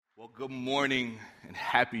Well, good morning and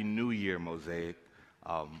Happy New Year, Mosaic.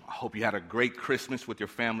 I hope you had a great Christmas with your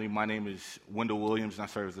family. My name is Wendell Williams, and I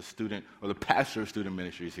serve as the student or the pastor of student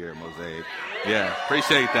ministries here at Mosaic. Yeah,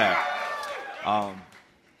 appreciate that. And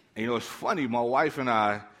it's funny, my wife and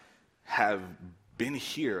I have been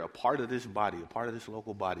here, a part of this body, a part of this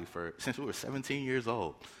local body since we were 17 years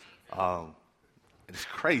old. It's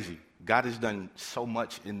crazy. God has done so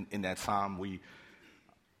much in that time. We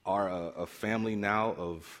are a family now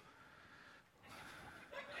of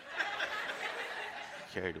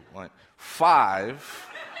carried it 5,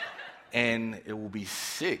 and it will be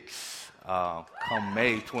 6 come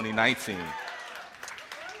May 2019.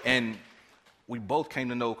 And we both came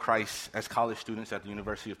to know Christ as college students at the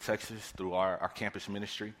University of Texas through our campus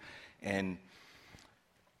ministry. And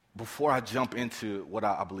before I jump into what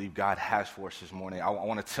I believe God has for us this morning, I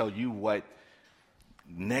want to tell you what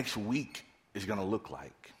next week is going to look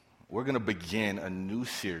like. We're going to begin a new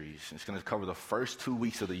series. It's going to cover the first 2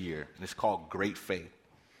 weeks of the year, and it's called Great Faith.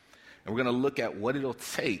 And we're going to look at what it'll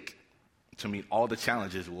take to meet all the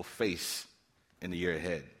challenges we'll face in the year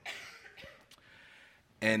ahead.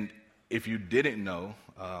 And if you didn't know,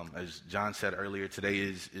 as John said earlier, today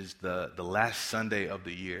is the last Sunday of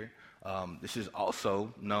the year. This is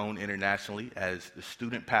also known internationally as the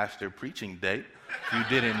Student Pastor Preaching Day, if you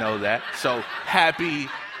didn't know that. So happy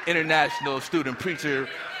International Student Preacher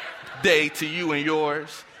Day to you and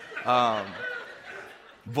yours.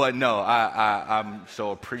 But no, I'm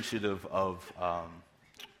so appreciative of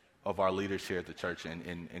our leaders here at the church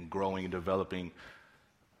and growing and developing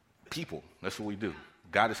people. That's what we do.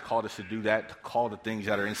 God has called us to do that, to call the things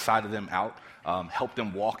that are inside of them out, help you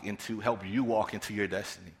walk into your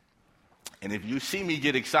destiny. And if you see me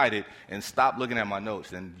get excited and stop looking at my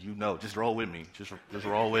notes, then just roll with me. Just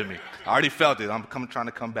roll with me. I already felt it. I'm trying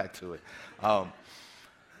to come back to it.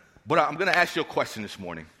 But I'm going to ask you a question this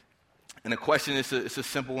morning. And the question is it's a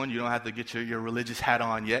simple one. You don't have to get your religious hat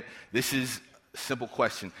on yet. This is a simple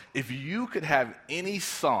question. If you could have any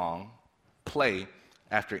song play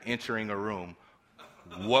after entering a room,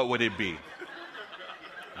 what would it be?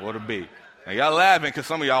 What would it be? Now, y'all laughing because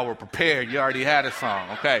some of y'all were prepared. You already had a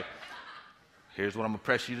song. Okay. Here's what I'm going to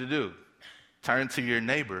press you to do. Turn to your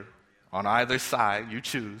neighbor on either side, you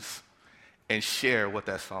choose, and share what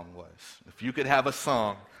that song was. If you could have a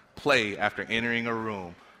song play after entering a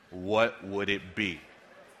room, what would it be?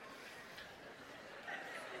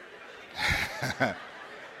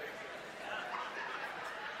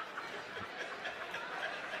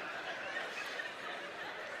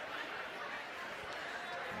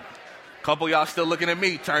 Couple y'all still looking at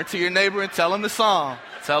me. Turn to your neighbor and tell him the song.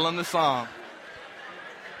 Tell him the song.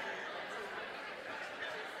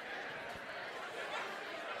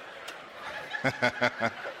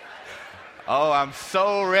 Oh, I'm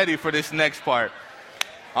so ready for this next part.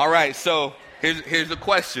 All right, so here's the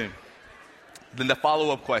question. Then the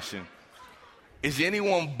follow-up question. Is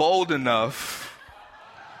anyone bold enough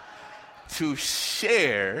to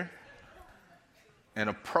share an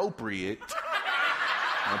appropriate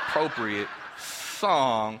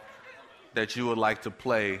song that you would like to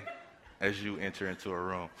play as you enter into a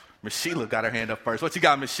room? Miss Sheila got her hand up first. What you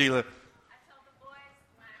got, Miss Sheila?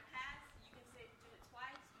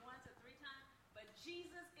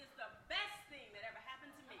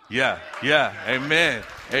 Yeah, amen.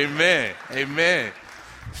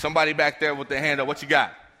 Somebody back there with their hand up, what you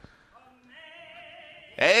got?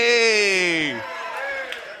 Hey!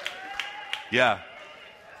 Yeah,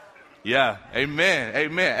 amen.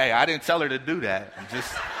 Hey, I didn't tell her to do that.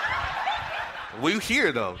 We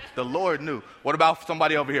hear though, the Lord knew. What about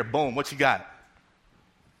somebody over here? Boom, what you got?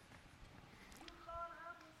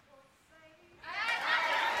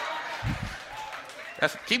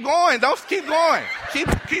 Keep going. Don't keep going.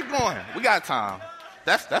 Keep going. We got time.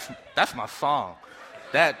 That's my song.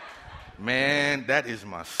 That is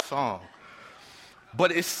my song.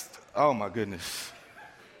 But it's, oh my goodness.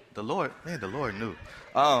 The Lord knew.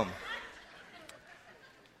 But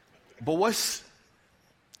what's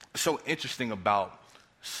so interesting about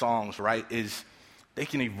songs, right, is they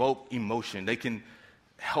can evoke emotion. They can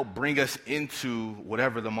help bring us into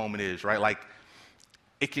whatever the moment is, right? Like,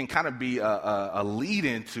 it can kind of be a lead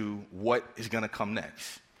into what is going to come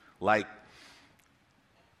next. Like,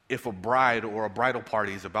 if a bride or a bridal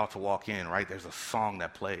party is about to walk in, right, there's a song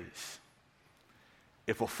that plays.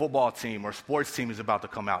 If a football team or sports team is about to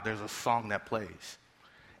come out, there's a song that plays.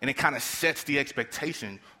 And it kind of sets the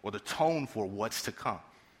expectation or the tone for what's to come.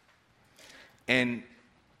 And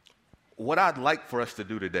what I'd like for us to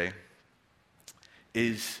do today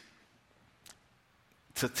is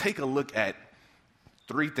to take a look at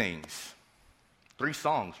 3 things, 3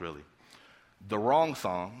 songs really. The wrong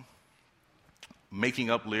song, making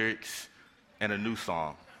up lyrics, and a new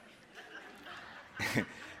song.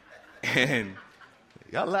 And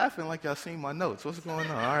y'all laughing like y'all seen my notes. What's going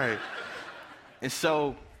on? All right. And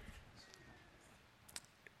so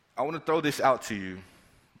I want to throw this out to you,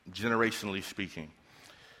 generationally speaking.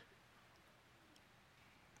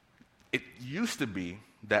 It used to be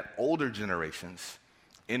that older generations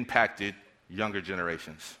impacted younger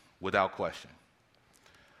generations, without question.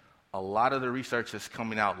 A lot of the research that's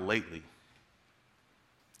coming out lately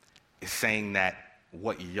is saying that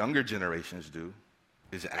what younger generations do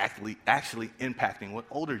is actually impacting what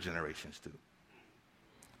older generations do.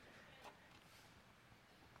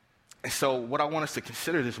 And so what I want us to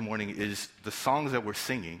consider this morning is the songs that we're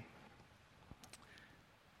singing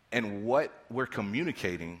and what we're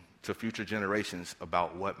communicating to future generations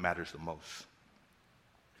about what matters the most.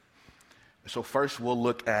 So first, we'll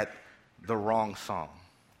look at the wrong song.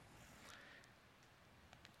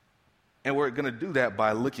 And we're going to do that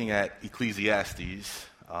by looking at Ecclesiastes.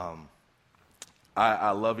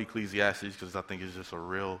 I love Ecclesiastes because I think it's just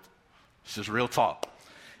real talk.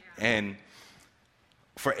 Yeah. And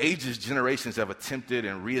for ages, generations have attempted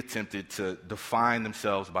and reattempted to define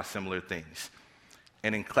themselves by similar things.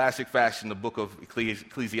 And in classic fashion, the book of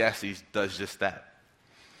Ecclesiastes does just that.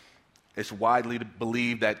 It's widely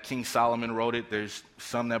believed that King Solomon wrote it. There's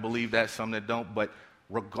some that believe that, some that don't. But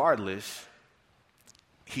regardless,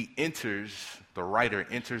 the writer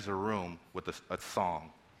enters a room with a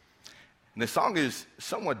song. And the song is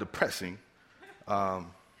somewhat depressing. And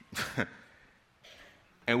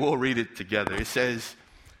we'll read it together. It says,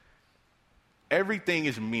 "Everything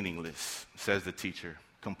is meaningless," says the teacher,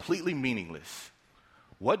 "completely meaningless.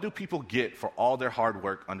 What do people get for all their hard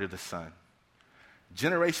work under the sun?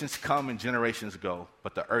 Generations come and generations go,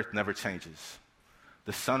 but the earth never changes.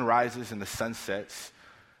 The sun rises and the sun sets,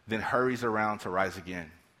 then hurries around to rise again.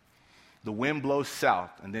 The wind blows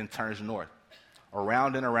south and then turns north.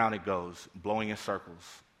 Around and around it goes, blowing in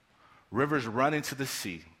circles. Rivers run into the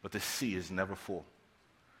sea, but the sea is never full.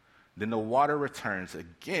 Then the water returns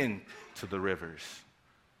again to the rivers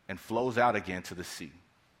and flows out again to the sea.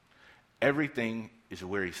 Everything is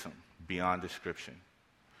wearisome beyond description.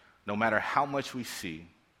 No matter how much we see,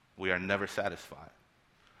 we are never satisfied.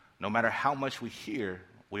 No matter how much we hear,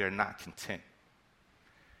 we are not content.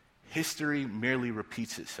 History merely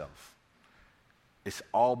repeats itself. It's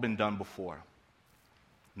all been done before.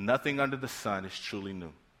 Nothing under the sun is truly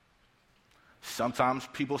new. Sometimes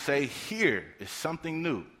people say, here is something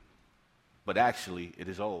new, but actually it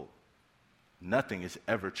is old. Nothing is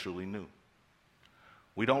ever truly new.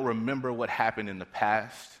 We don't remember what happened in the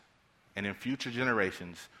past, and in future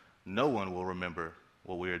generations, no one will remember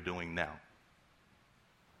what we are doing now."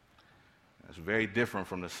 It's very different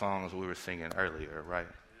from the songs we were singing earlier, right?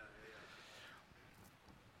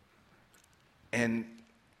 And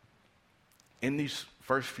in these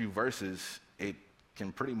first few verses, it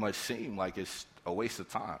can pretty much seem like it's a waste of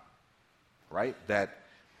time, right? That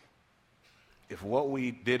if what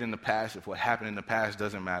we did in the past, if what happened in the past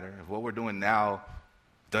doesn't matter, if what we're doing now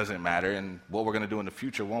doesn't matter, and what we're going to do in the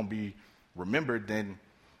future won't be remembered, then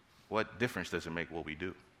what difference does it make what we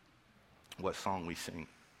do, what song we sing?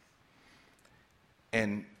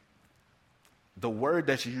 And the word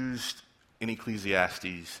that's used in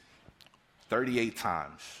Ecclesiastes 38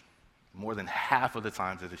 times, more than half of the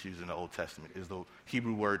times that it's used in the Old Testament, is the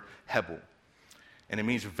Hebrew word hebel, and it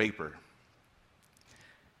means vapor.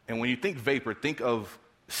 And when you think vapor, think of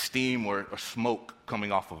steam or smoke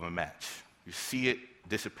coming off of a match. You see it,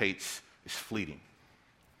 dissipates, it's fleeting.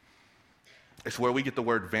 It's where we get the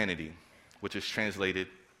word vanity, which is translated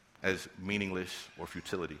as meaningless or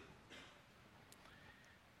futility.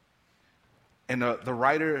 And the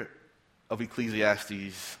writer of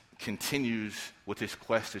Ecclesiastes continues with his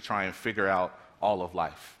quest to try and figure out all of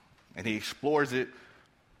life. And he explores it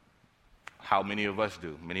how many of us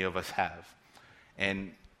do, many of us have.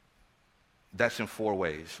 And that's in 4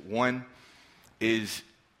 ways. One is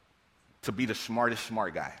to be the smartest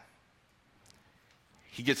smart guy.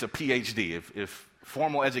 He gets a PhD. If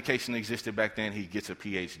formal education existed back then, he gets a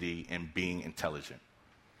PhD in being intelligent.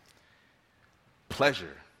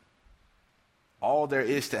 Pleasure. All there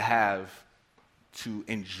is to have to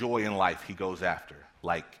enjoy in life, he goes after.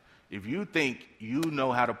 Like, if you think you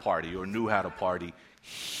know how to party or knew how to party,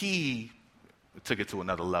 he took it to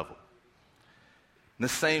another level. And the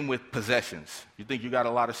same with possessions. You think you got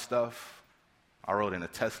a lot of stuff? I rode in a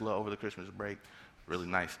Tesla over the Christmas break. Really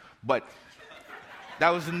nice. But that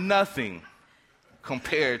was nothing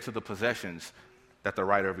compared to the possessions that the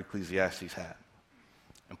writer of Ecclesiastes had.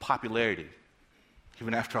 And popularity.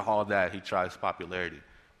 Even after all that, he tries popularity,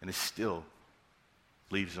 and it still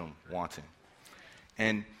leaves him wanting.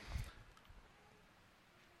 And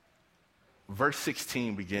verse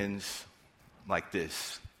 16 begins like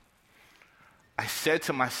this. I said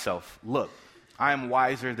to myself, look, I am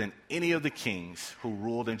wiser than any of the kings who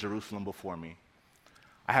ruled in Jerusalem before me.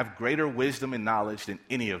 I have greater wisdom and knowledge than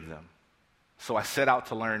any of them. So I set out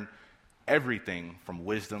to learn everything from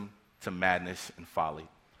wisdom to madness and folly.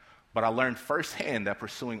 But I learned firsthand that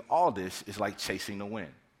pursuing all this is like chasing the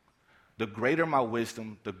wind. The greater my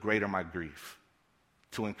wisdom, the greater my grief.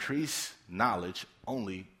 To increase knowledge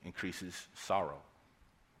only increases sorrow.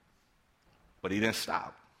 But he didn't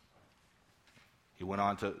stop. He went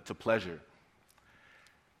on to pleasure.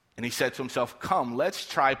 And he said to himself, come, let's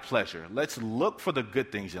try pleasure. Let's look for the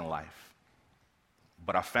good things in life.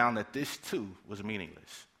 But I found that this too was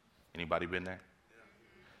meaningless. Anybody been there?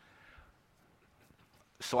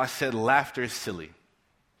 So I said, laughter is silly.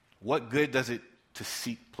 What good does it to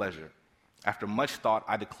seek pleasure? After much thought,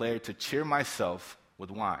 I declared to cheer myself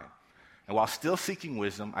with wine. And while still seeking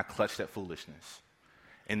wisdom, I clutched at foolishness.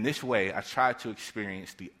 In this way, I tried to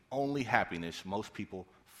experience the only happiness most people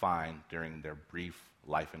find during their brief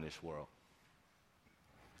life in this world.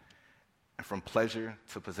 And from pleasure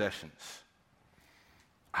to possessions.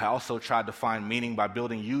 I also tried to find meaning by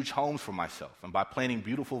building huge homes for myself and by planting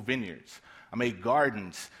beautiful vineyards. I made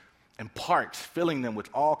gardens and parks, filling them with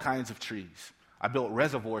all kinds of trees. I built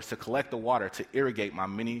reservoirs to collect the water to irrigate my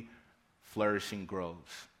many flourishing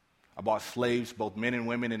groves. I bought slaves, both men and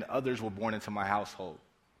women, and others were born into my household.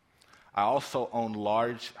 I also owned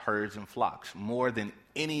large herds and flocks, more than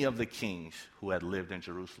any of the kings who had lived in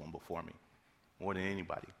Jerusalem before me, more than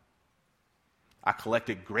anybody. I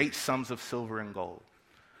collected great sums of silver and gold,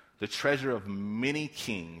 the treasure of many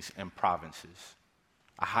kings and provinces.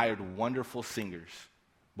 I hired wonderful singers,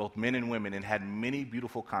 both men and women, and had many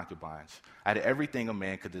beautiful concubines. I had everything a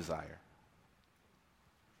man could desire.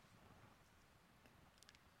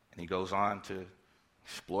 And he goes on to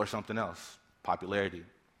explore something else, popularity.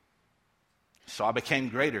 So I became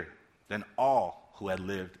greater than all who had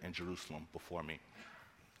lived in Jerusalem before me,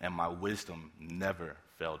 and my wisdom never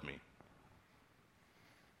failed me.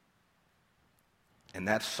 And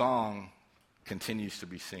that song continues to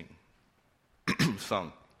be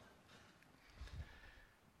sung.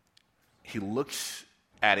 He looks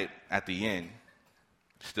at it at the end,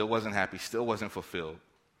 still wasn't happy, still wasn't fulfilled.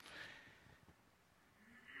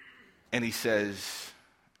 And he says,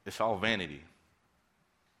 it's all vanity.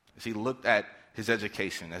 As he looked at his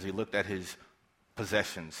education, as he looked at his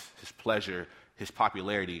possessions, his pleasure, his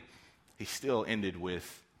popularity, he still ended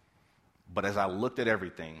with, but as I looked at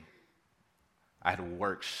everything, I had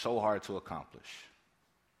worked so hard to accomplish.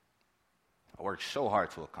 I worked so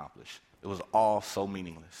hard to accomplish. It was all so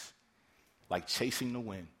meaningless, like chasing the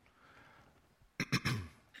wind.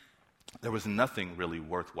 There was nothing really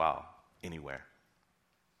worthwhile anywhere.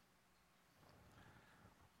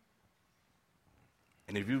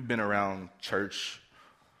 And if you've been around church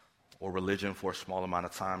or religion for a small amount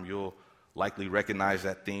of time, you'll likely recognize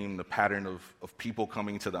that theme, the pattern of people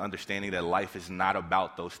coming to the understanding that life is not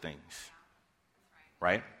about those things,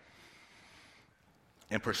 right?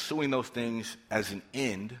 And pursuing those things as an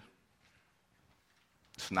end,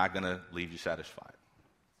 it's not going to leave you satisfied.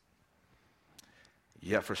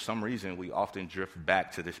 Yet for some reason, we often drift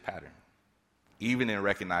back to this pattern, even in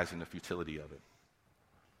recognizing the futility of it.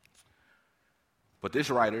 But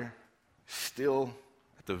this writer, still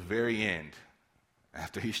at the very end,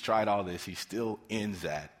 after he's tried all this, he still ends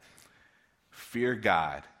at, fear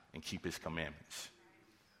God and keep his commandments.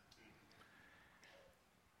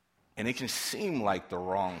 And it can seem like the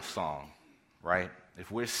wrong song, right?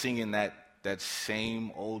 If we're singing that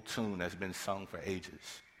same old tune that's been sung for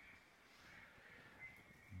ages.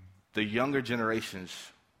 The younger generations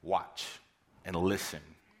watch and listen.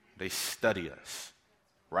 They study us,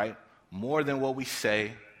 right? More than what we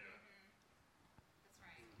say,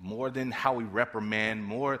 more than how we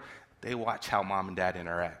reprimand, they watch how mom and dad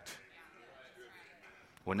interact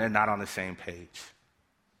when they're not on the same page,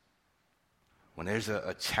 when there's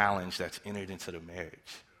a challenge that's entered into the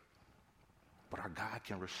marriage. But our God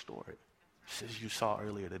can restore it, just as you saw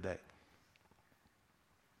earlier today.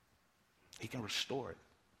 He can restore it.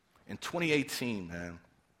 In 2018, man,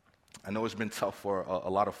 I know it's been tough for a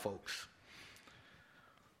lot of folks.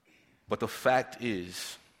 But the fact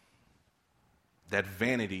is that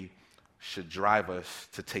vanity should drive us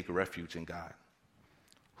to take refuge in God,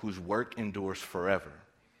 whose work endures forever,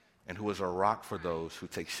 and who is a rock for those who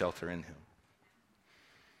take shelter in him.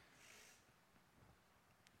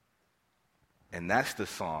 And that's the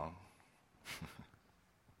song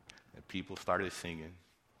that people started singing,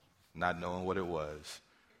 not knowing what it was,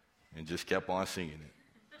 and just kept on singing it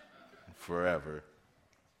forever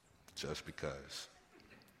just because.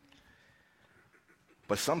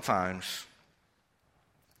 But sometimes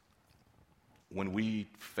when we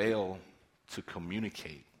fail to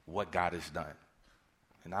communicate what God has done,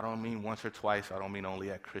 and I don't mean once or twice, I don't mean only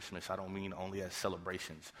at Christmas, I don't mean only at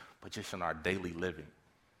celebrations, but just in our daily living.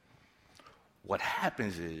 What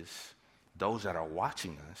happens is those that are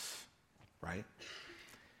watching us, right,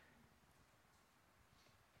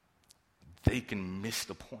 they can miss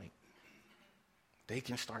the point. They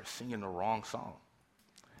can start singing the wrong song.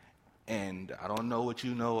 And I don't know what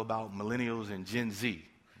you know about millennials and Gen Z.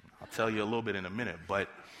 I'll tell you a little bit in a minute, but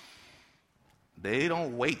they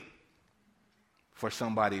don't wait for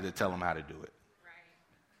somebody to tell them how to do it.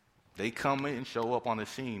 Right. They come in and show up on the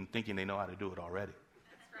scene thinking they know how to do it already.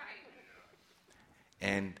 That's right.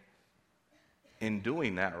 And in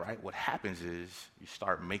doing that, right, what happens is you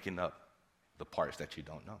start making up the parts that you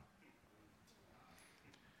don't know.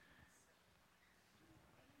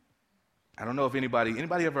 I don't know if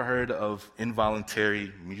anybody ever heard of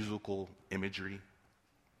involuntary musical imagery?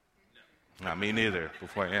 No, me neither.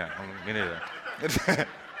 Me neither.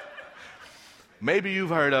 Maybe you've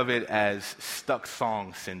heard of it as stuck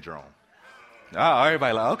song syndrome. Oh,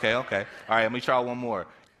 everybody like, okay. All right, let me try one more.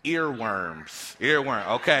 Earworms.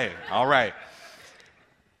 Okay, all right.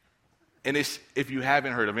 And it's, if you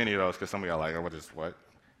haven't heard of any of those, because some of y'all are like, what?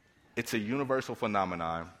 It's a universal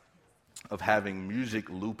phenomenon of having music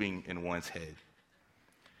looping in one's head.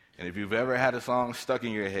 And if you've ever had a song stuck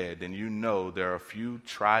in your head, then you know there are a few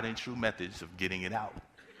tried and true methods of getting it out.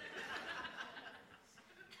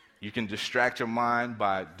 You can distract your mind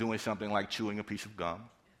by doing something like chewing a piece of gum.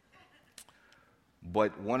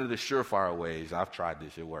 But one of the surefire ways, I've tried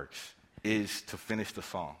this, it works, is to finish the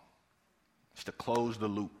song. It's to close the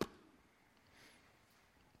loop.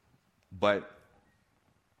 But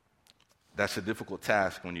that's a difficult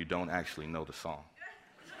task when you don't actually know the song.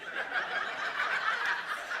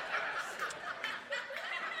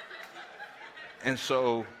 And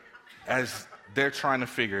so, as they're trying to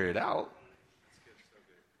figure it out,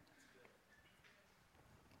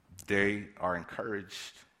 they are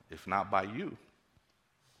encouraged, if not by you,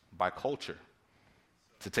 by culture,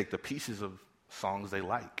 to take the pieces of songs they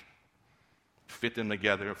like, fit them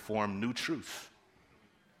together, form new truths,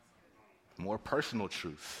 more personal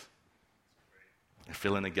truths, and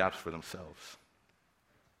fill in the gaps for themselves.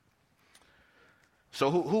 So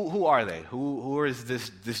who are they? Who is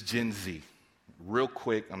this Gen Z? Real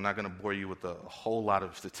quick, I'm not going to bore you with a whole lot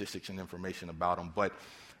of statistics and information about them, but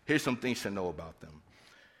here's some things to know about them.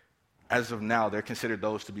 As of now, they're considered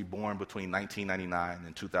those to be born between 1999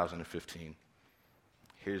 and 2015.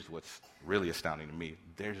 Here's what's really astounding to me.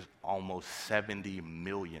 There's almost 70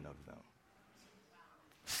 million of them.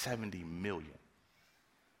 70 million.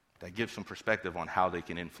 That gives some perspective on how they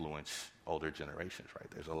can influence older generations, right?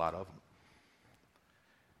 There's a lot of them.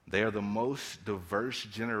 They are the most diverse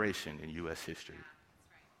generation in U.S. history.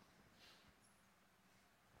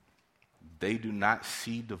 They do not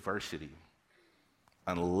see diversity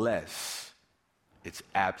unless it's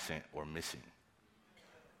absent or missing.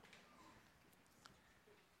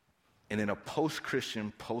 And in a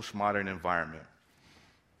post-Christian, postmodern environment,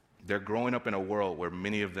 they're growing up in a world where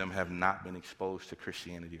many of them have not been exposed to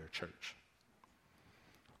Christianity or church.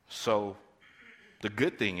 So the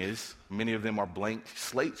good thing is many of them are blank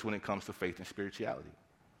slates when it comes to faith and spirituality.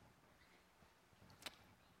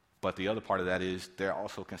 But the other part of that is they're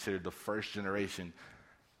also considered the first generation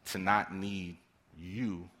to not need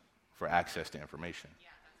you for access to information. Yeah,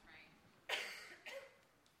 that's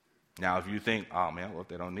right. Now, if you think, oh man, well, if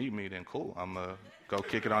they don't need me, then cool, I'm going to go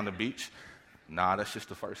kick it on the beach. Nah, that's just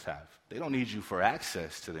the first half. They don't need you for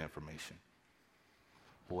access to the information.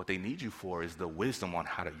 But what they need you for is the wisdom on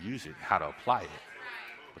how to use it, how to apply it,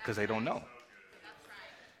 because they don't know.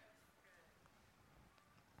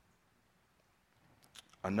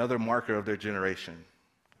 Another marker of their generation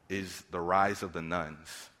is the rise of the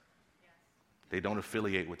nuns. They don't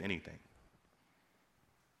affiliate with anything.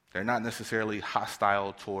 They're not necessarily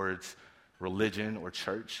hostile towards religion or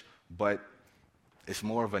church, but it's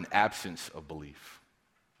more of an absence of belief.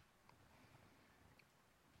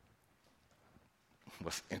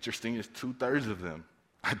 What's interesting is 2/3 of them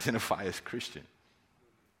identify as Christian,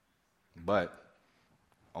 but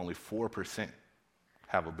only 4%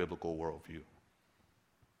 have a biblical worldview.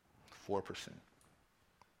 4%.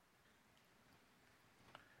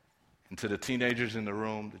 And to the teenagers in the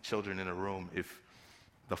room, the children in the room, if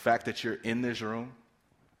the fact that you're in this room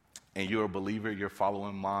and you're a believer, you're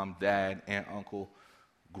following mom, dad, aunt, uncle,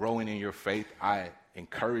 growing in your faith, I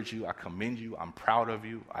encourage you, I commend you, I'm proud of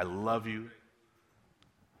you, I love you,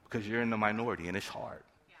 because you're in the minority and it's hard.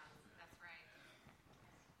 Yeah, that's right.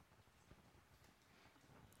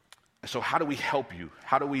 And so how do we help you?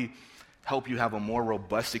 How do we help you have a more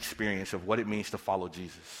robust experience of what it means to follow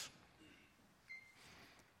Jesus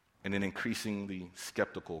in an increasingly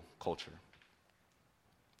skeptical culture?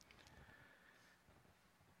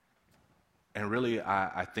 And really,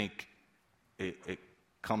 I think it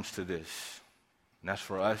comes to this. And that's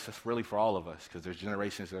for us, that's really for all of us, because there's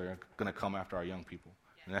generations that are going to come after our young people.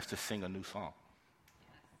 And that's to sing a new song.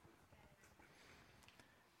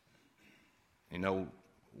 You know,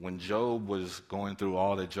 when Job was going through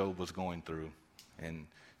all that Job was going through, and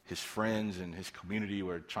his friends and his community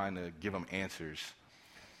were trying to give him answers,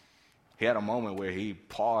 he had a moment where he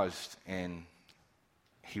paused and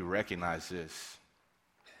he recognized this.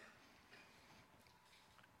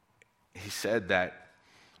 He said that,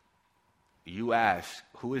 you ask,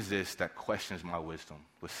 who is this that questions my wisdom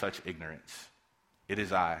with such ignorance? It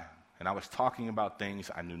is I, and I was talking about things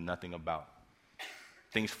I knew nothing about,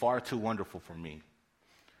 things far too wonderful for me.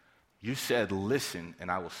 You said, listen, and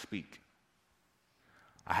I will speak.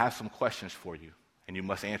 I have some questions for you, and you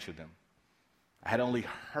must answer them. I had only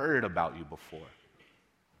heard about you before,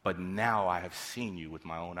 but now I have seen you with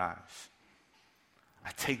my own eyes. I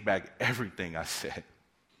take back everything I said,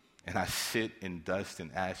 and I sit in dust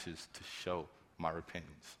and ashes to show my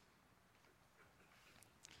repentance.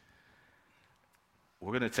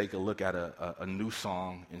 We're going to take a look at a new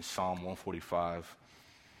song in Psalm 145.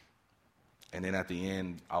 And then at the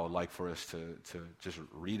end, I would like for us to just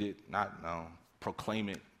read it, proclaim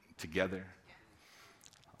it together.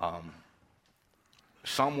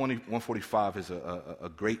 Psalm 145 is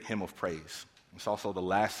a great hymn of praise. It's also the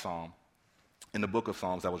last psalm in the book of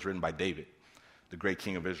Psalms that was written by David, the great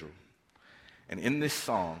king of Israel. And in this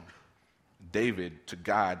song, David, to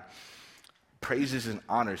God, praises and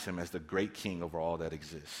honors him as the great king over all that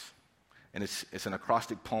exists. And it's an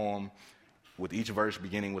acrostic poem with each verse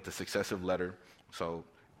beginning with a successive letter. So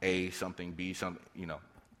A, something, B, something, you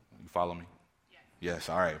follow me? Yes,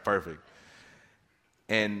 all right, perfect.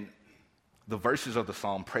 And the verses of the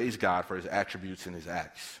psalm praise God for his attributes and his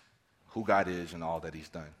acts, who God is and all that he's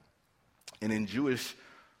done. And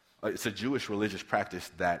it's a Jewish religious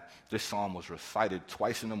practice that this psalm was recited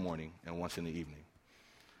twice in the morning and once in the evening,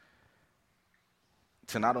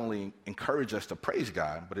 to not only encourage us to praise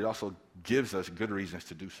God, but it also gives us good reasons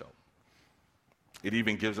to do so. It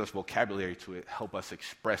even gives us vocabulary to help us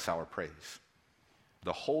express our praise.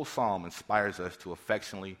 The whole psalm inspires us to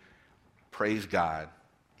affectionately praise God,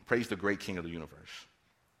 praise the great King of the universe.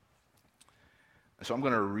 And so I'm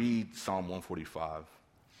going to read Psalm 145.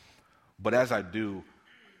 But as I do,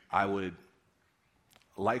 I would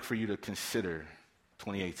like for you to consider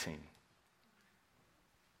 2018.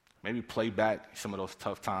 Maybe play back some of those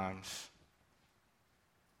tough times,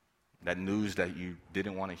 that news that you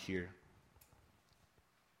didn't want to hear,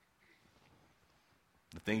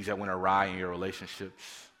 the things that went awry in your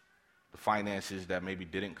relationships, the finances that maybe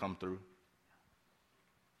didn't come through.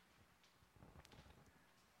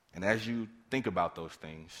 And as you think about those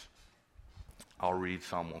things, I'll read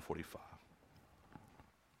Psalm 145.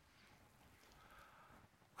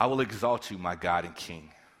 I will exalt you, my God and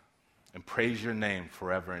King, and praise your name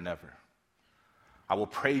forever and ever. I will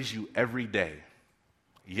praise you every day.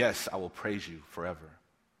 Yes, I will praise you forever.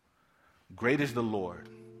 Great is the Lord.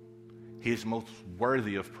 He is most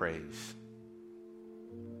worthy of praise.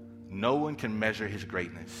 No one can measure his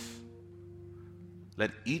greatness.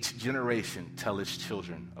 Let each generation tell its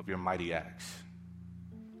children of your mighty acts.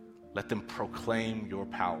 Let them proclaim your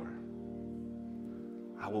power.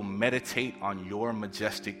 I will meditate on your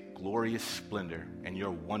majestic, glorious splendor and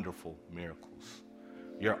your wonderful miracles.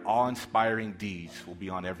 Your awe-inspiring deeds will be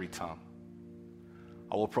on every tongue.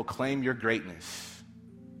 I will proclaim your greatness.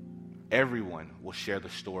 Everyone will share the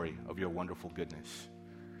story of your wonderful goodness.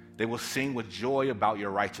 They will sing with joy about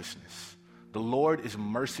your righteousness. The Lord is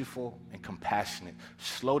merciful and compassionate,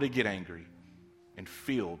 slow to get angry, and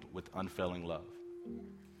filled with unfailing love.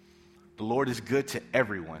 The Lord is good to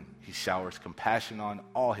everyone. He showers compassion on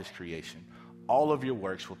all his creation. All of your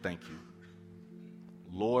works will thank you.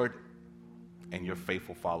 Lord, and your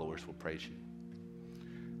faithful followers will praise you.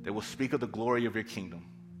 They will speak of the glory of your kingdom.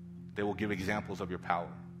 They will give examples of your power.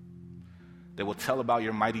 They will tell about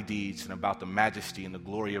your mighty deeds and about the majesty and the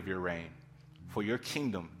glory of your reign. For your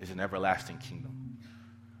kingdom is an everlasting kingdom.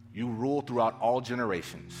 You rule throughout all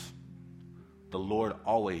generations. The Lord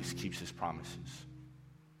always keeps his promises.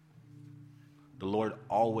 The Lord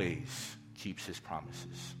always keeps his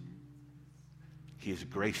promises. He is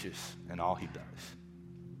gracious in all he does.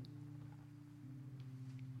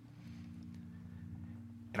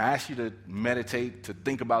 And I ask you to meditate, to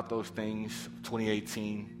think about those things,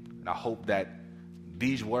 2018, and I hope that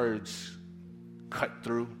these words cut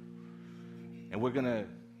through And we're going to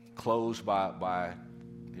close by,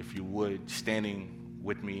 if you would, standing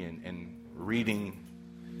with me and reading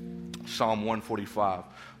Psalm 145.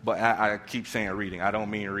 But I keep saying reading. I don't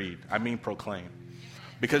mean read. I mean proclaim.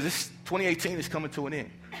 Because this 2018 is coming to an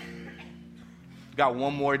end. Got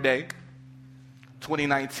one more day.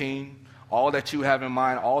 2019, all that you have in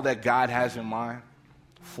mind, all that God has in mind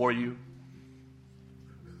for you,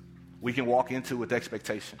 we can walk into with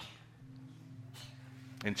expectation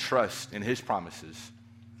and trust in his promises.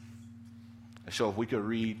 And so if we could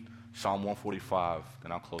read Psalm 145,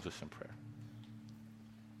 then I'll close this in prayer.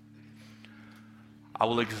 I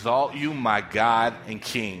will exalt you, my God and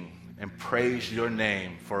King, and praise your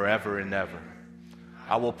name forever and ever.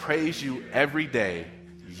 I will praise you every day.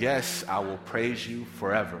 Yes, I will praise you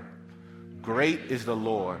forever. Great is the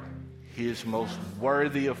Lord. He is most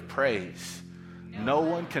worthy of praise. No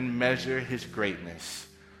one can measure his greatness.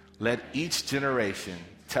 Let each generation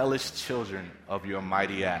tell its children of your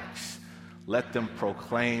mighty acts. Let them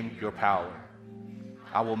proclaim your power.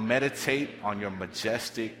 I will meditate on your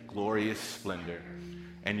majestic, glorious splendor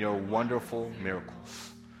and your wonderful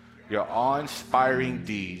miracles. Your awe-inspiring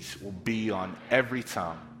deeds will be on every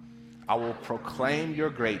tongue. I will proclaim your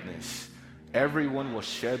greatness. Everyone will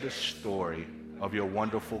share the story of your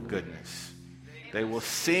wonderful goodness. They will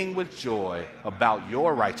sing with joy about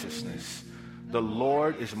your righteousness. The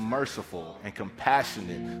Lord is merciful and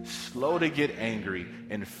compassionate, slow to get angry,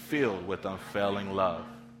 and filled with unfailing love.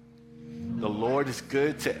 The Lord is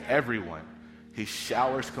good to everyone. He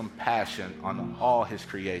showers compassion on all his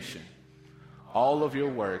creation. All of your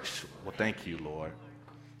works will thank you, Lord,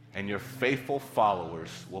 and your faithful followers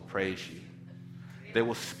will praise you. They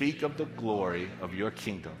will speak of the glory of your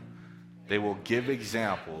kingdom. They will give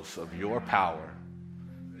examples of your power.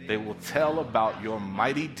 They will tell about your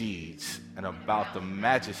mighty deeds and about the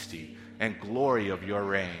majesty and glory of your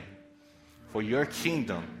reign. For your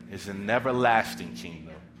kingdom is an everlasting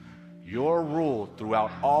kingdom. Your rule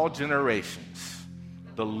throughout all generations.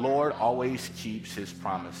 The Lord always keeps his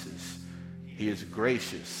promises. He is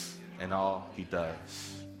gracious in all he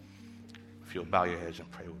does. If you'll bow your heads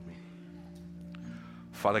and pray with me.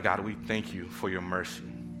 Father God, we thank you for your mercy.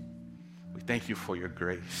 We thank you for your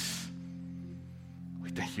grace. We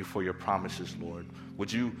thank you for your promises, Lord.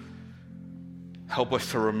 Would you help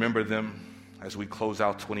us to remember them as we close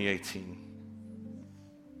out 2018?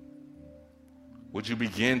 Would you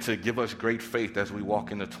begin to give us great faith as we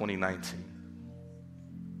walk into 2019?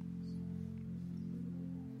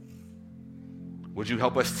 Would you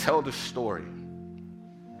help us tell the story?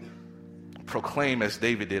 Proclaim, as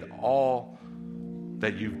David did, all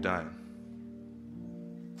that you've done,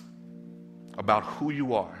 about who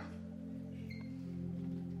you are,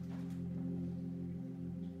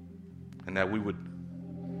 and that we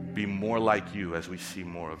would be more like you as we see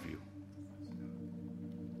more of you.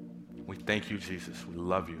 We thank you, Jesus. We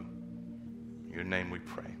love you. In your name we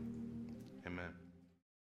pray. Amen.